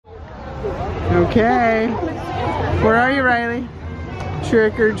Okay. Where are you, Riley?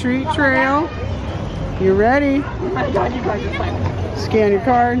 Trick or treat trail. You ready? Oh my God, you guys are funny. Scan your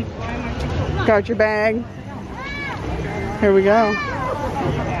card. Got your bag. Here we go.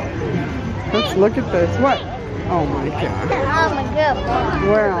 Let's look at this. What? Oh my God. Oh my God.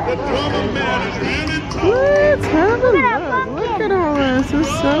 Wow. Let's have a look. Look at all this. This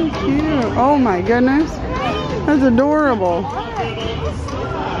is so cute. Oh my goodness. That's adorable.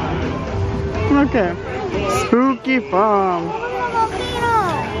 Look at Spooky Farm.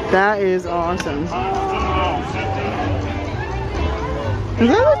 That is awesome. Does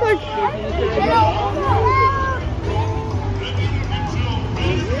that look like...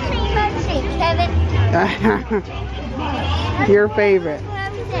 Your favorite.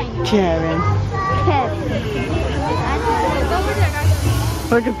 Kevin.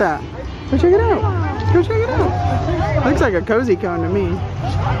 Look at that. Go check it out. Go check it out. Looks like a cozy cone to me.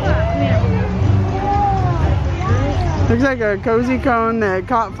 Looks like a cozy cone that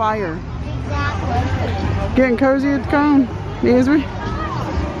caught fire. Getting cozy at the cone. Is we?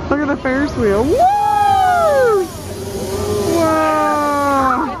 Look at the Ferris wheel. Woo!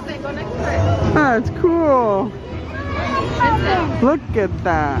 Wow! That's cool. Look at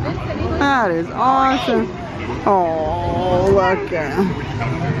that. That is awesome. Oh, look at.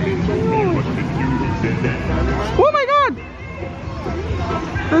 Oh my God!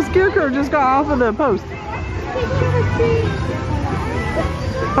 The scarecrow just got off of the post.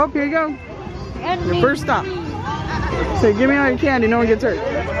 Oh, here you go. Your first stop. Say, give me all your candy, no one gets hurt.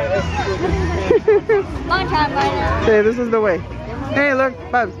 Say, this is the way. Hey, look,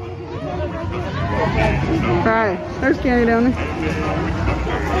 Bubs. Alright, there's candy down there.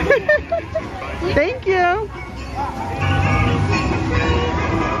 Thank you.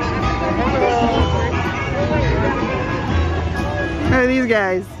 Look at these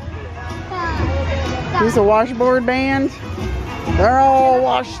guys. This is a washboard band. They're all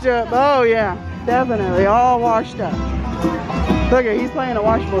washed up. Oh yeah, definitely all washed up. Look at, he's playing a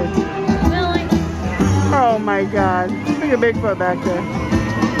washboard. Oh my God. Look at Bigfoot back there.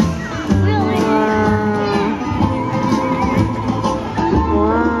 Wow.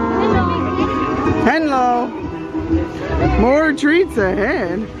 Hello. More treats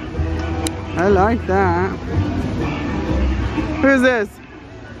ahead. I like that. Who's this?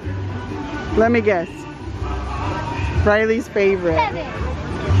 Let me guess. Riley's favorite.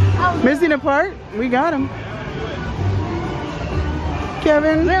 Missing a part? We got him.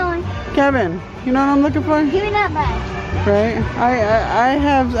 Kevin? Really? Kevin, you know what I'm looking for? Give me that bag. Right? I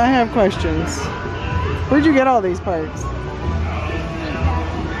have questions. Where'd you get all these parts?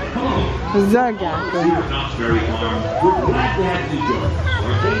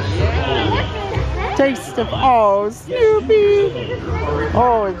 Taste of, oh, Snoopy.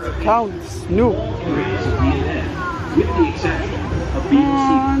 Oh, it's Count Snoop.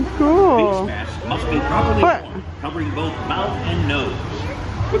 Oh, cool. What? Covering both mouth and nose.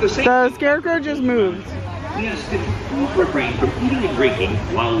 The scarecrow just moved. We ask that you please refrain from eating and drinking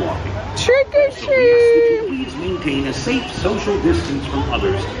while walking. Trick or So we ask that treat. you please maintain a safe social distance from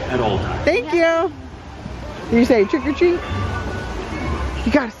others at all times. Thank you. You say trick or treat?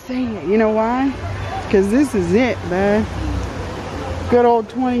 You gotta say it. You know why? Because this is it, man. Good old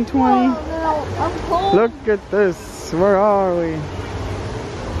 2020. Look at this. Where are we?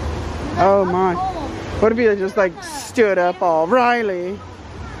 Oh my. What if you just like stood up all Riley?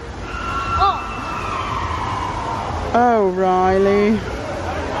 Oh, Riley.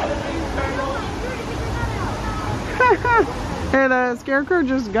 Hey, the scarecrow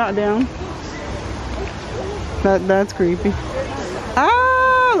just got down. That's creepy.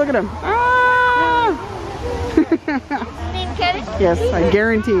 Ah, look at him. Ah! Yes, I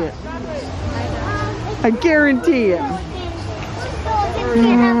guarantee it. I guarantee it.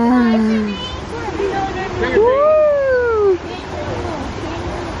 Woo!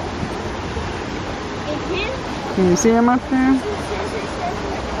 Can you see him up there?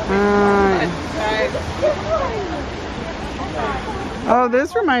 Oh,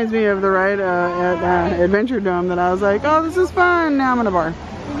 this reminds me of the ride at Adventure Dome that I was like, oh, this is fun. Now I'm in a bar.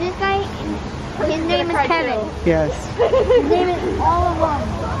 This guy, his name is Kevin. Yes. His name is all of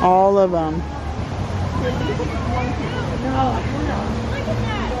them. All of them.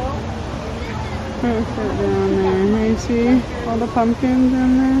 Let's sit down there. You see all the pumpkins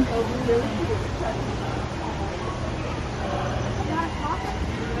in there?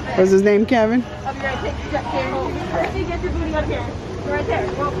 What's his name, Kevin? I'll be right there. Get your booty up here. Right there.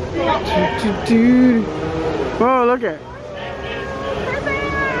 Dude. Whoa, look at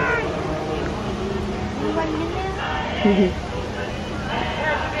it.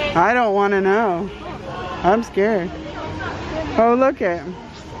 I don't want to know. I'm scared. Oh, look at him.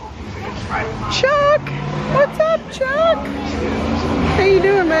 Chuck! What's up, Chuck? How you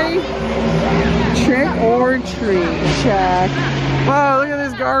doing, buddy? Trick or treat, Chuck. Whoa, look at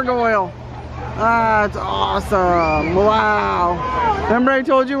this gargoyle. That's awesome. Wow. Remember I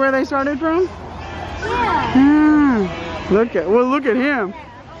told you where they started from? Yeah. Look at him.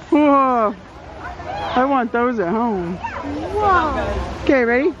 Whoa. I want those at home. Whoa. Okay,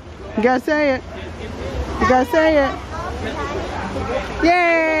 ready? You gotta say it. You gotta say it.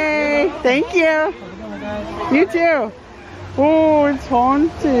 Yay! Thank you. You too. Oh, it's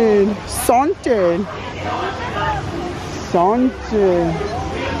haunted. Saunted. Saunted.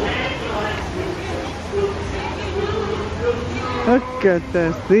 Look at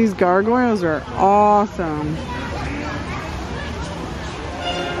this. These gargoyles are awesome.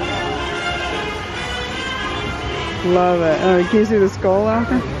 Love it. Oh, can you see the skull out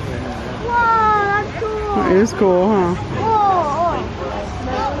there? Whoa, that's cool. Oh, it is cool, huh? Whoa.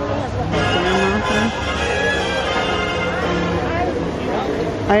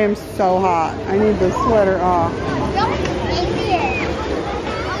 I am so hot. I need the sweater off.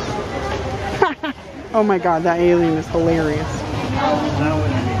 Oh my god, that alien is hilarious.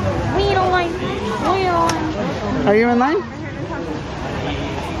 We don't like. We don't like. Are you in line?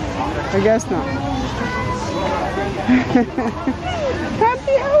 I guess not.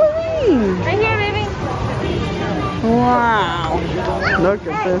 Happy Halloween! Right here, baby. Wow. Look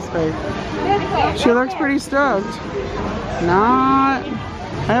at this face. She looks pretty stoked. Not.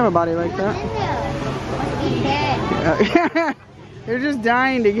 I have a body like that. You're just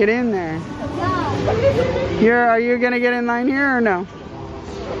dying to get in there. Are you gonna get in line here or no?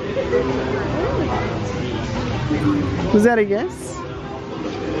 Was that a guess?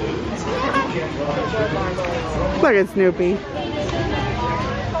 Look at Snoopy.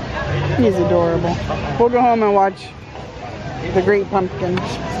 He's adorable. We'll go home and watch The Great Pumpkin.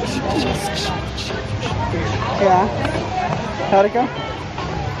 Yeah. How'd it go?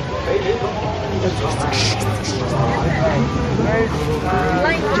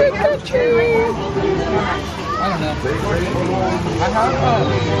 Trick or treat. I don't know. I have,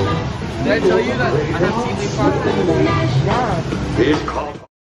 did I tell you that I have TV5? It's called.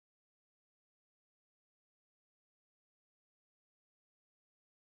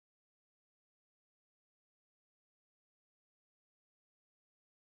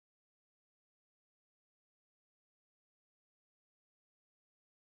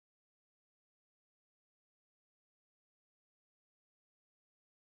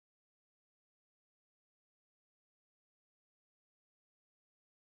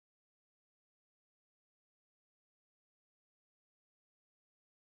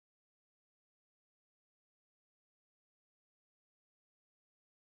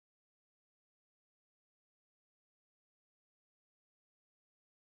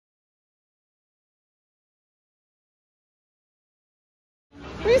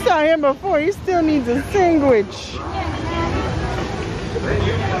 We saw him before. He still needs a sandwich.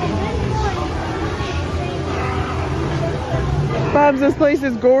 Bob's, this place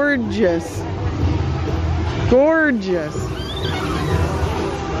is gorgeous. Gorgeous.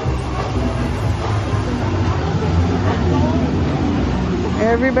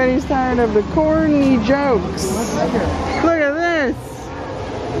 Everybody's tired of the corny jokes. Look at this.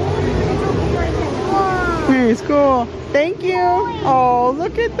 It's cool. Thank you. Oh,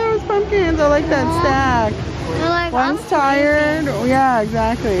 look at those pumpkins. I like that stack. Like, One's tired. Oh, yeah,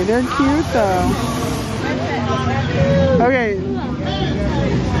 exactly. They're cute though. Okay.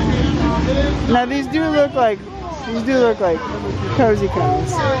 Now these do look like cozy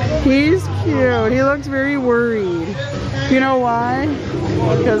cones. He's cute. He looks very worried. You know why?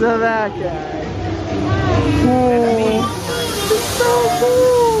 Because of that guy. Oh, it's so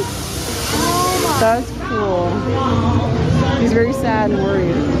cool. That's cool. He's very sad and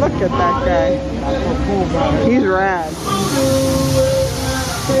worried. Look at that guy. He's rad.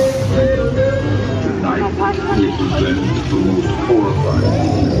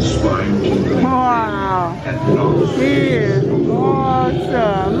 Wow. He is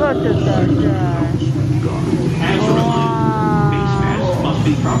awesome. Look at that guy. Wow. Must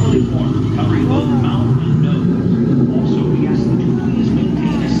be properly formed, covering both mouth and nose. Also, we ask that you please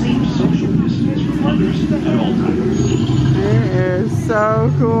maintain a safe social distance from others at all times. It is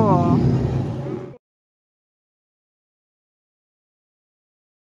so cool.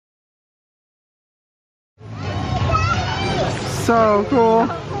 So cool.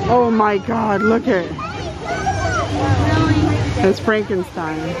 Oh my god, look at it. It's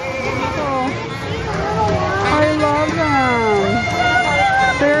Frankenstein. I love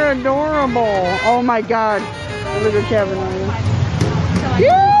them. They're adorable. Oh my God. Look at Kevin.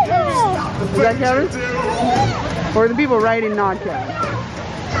 Yeah! Is that Kevin? Or the people riding not Kevin?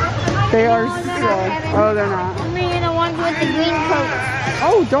 They are No, they're so... not Kevin. Oh, they're not. Only the ones with the green coat.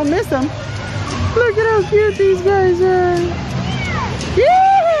 Oh, don't miss them. Look at how cute these guys are.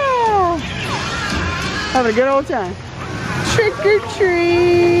 Yeah! Having a good old time. Trick or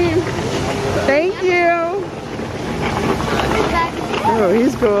treat. Thank you. Oh,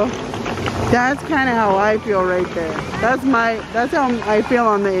 he's cool. That's kind of how I feel right there. That's how I feel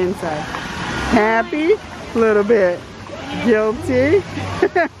on the inside. Happy, little bit guilty,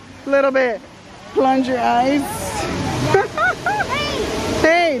 little bit plunge your eyes.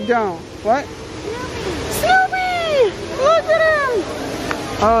 Hey, don't. What? Snoopy! Look at him!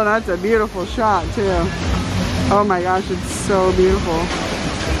 Oh, that's a beautiful shot too. Oh my gosh, it's so beautiful.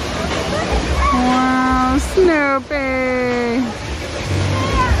 Wow, Snoopy!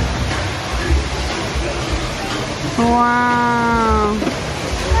 Wow!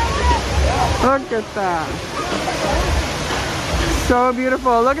 Look at that. So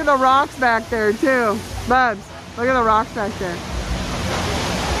beautiful. Look at the rocks back there too. Bubs, look at the rocks back there.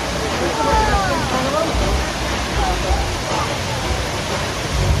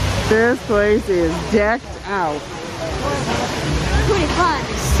 This place is decked out. Pretty fun.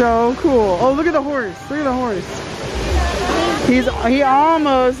 So cool. Oh, look at the horse. Look at the horse. He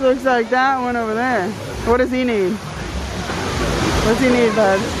almost looks like that one over there. What does he need? What's he need,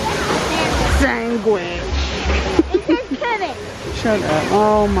 bud? Sandwich. It says Kevin. Shut up.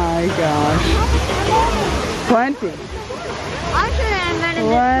 Oh my gosh. Plenty. I should have invented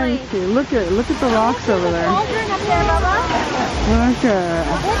this place. Plenty. Look at the rocks over there. Cauldron up there, Bubba. Look at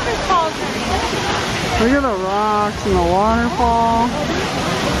What's this cauldron? Look at the rocks and the waterfall.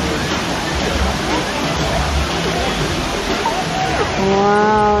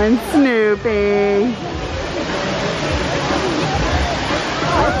 Wow, and Snoopy.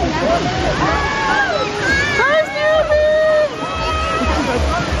 Hi, Snoopy!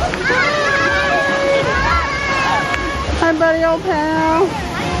 Hi, buddy, old pal.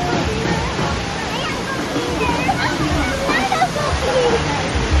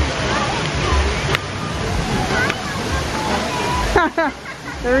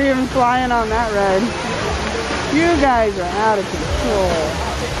 They're even flying on that ride. You guys are out of control.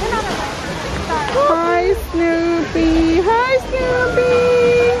 Hi, Snoopy. Hi, Snoopy.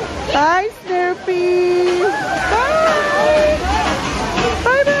 Hi, Snoopy. Bye.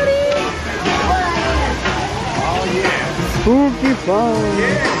 Bye, buddy. Oh, yeah. Spooky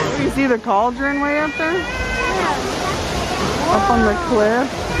fun. You see the cauldron way up there? Up on the cliff.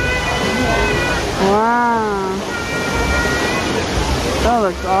 Wow. That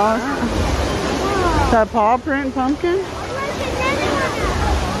looks awesome. That paw print pumpkin?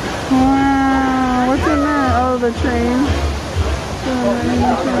 Wow. What's in there? Oh, the train.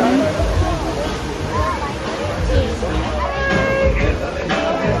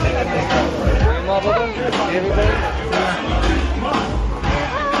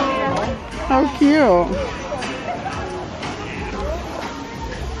 How cute.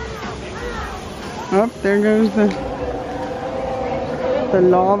 Oh, there goes the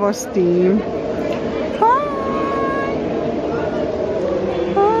lava steam. Hi.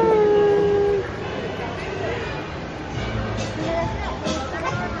 Hi.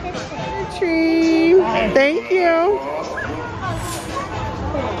 Tree. Thank you.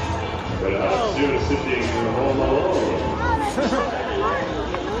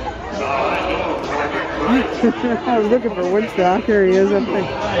 I was looking for Woodstock. Here he is up there.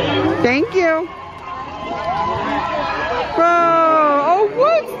 Thank you. Whoa! Oh,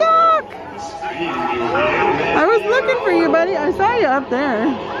 Woodstock! I was looking for you, buddy. I saw you up there.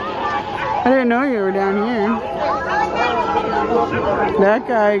 I didn't know you were down here. That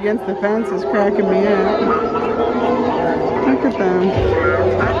guy against the fence is cracking me up. Look at them.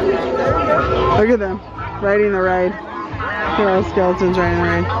 Look at them. Riding the ride. They're all skeletons riding the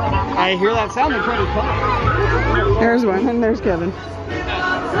ride. I hear that sound. They're trying to come. There's one, and there's Kevin.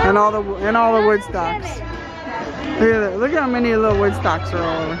 And all the Woodstocks. Look at how many little Woodstocks are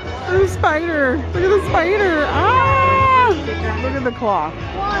all over. There's a spider. Look at the spider. Ah! Look at the claw.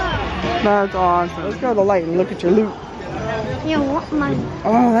 That's awesome. Let's go to the light and look at your loot. Yeah, what my?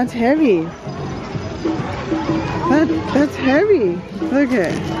 Oh, that's heavy. That's heavy. Look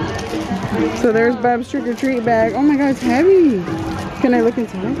at it. So there's Bub's trick or treat bag. Oh my God, it's heavy. Can I look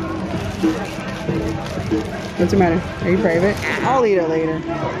inside? What's the matter? Are you private? I'll eat it later.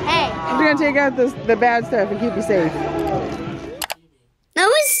 Hey. I'm gonna take out the bad stuff and keep you safe.